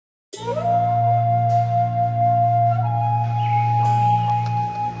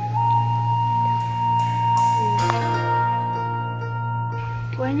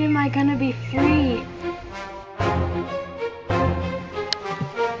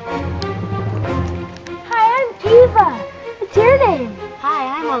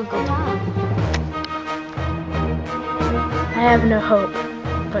Uncle Tom. I have no hope,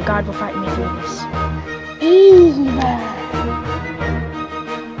 but God will fight me through this. Eva.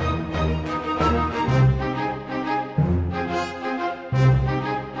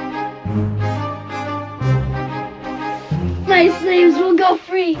 My slaves will go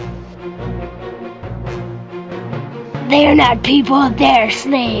free. They are not people, they're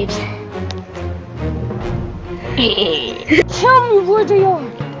slaves. Tell me where they are.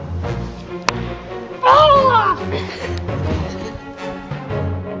 Oh!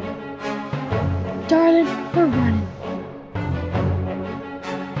 Darling, we're running.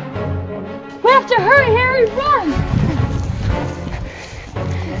 We have to hurry, Harry, run!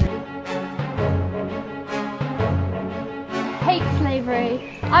 Hate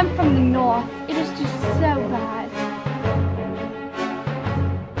slavery. I'm from the north. It is just so bad.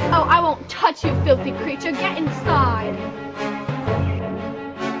 Oh, I won't touch you, filthy creature. Get inside.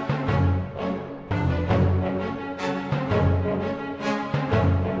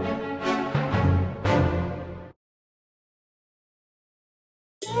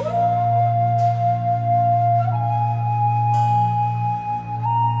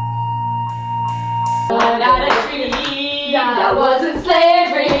 Not a tree, that wasn't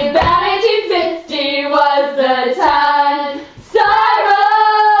slavery. About 1850 was the time.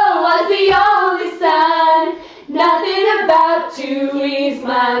 Sorrow was the only sign. Nothing about to ease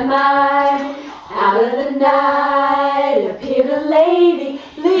my mind. Out of the night appeared a lady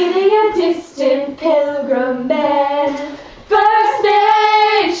leading a distant pilgrim band. First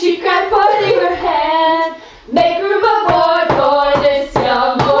aid, she cried, pointing her hand. Make room aboard for this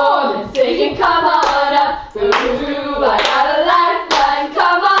young woman, singing, come on. I got a lifeline,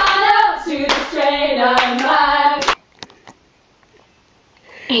 come on out to the train of mine.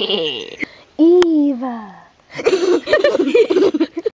 Eva.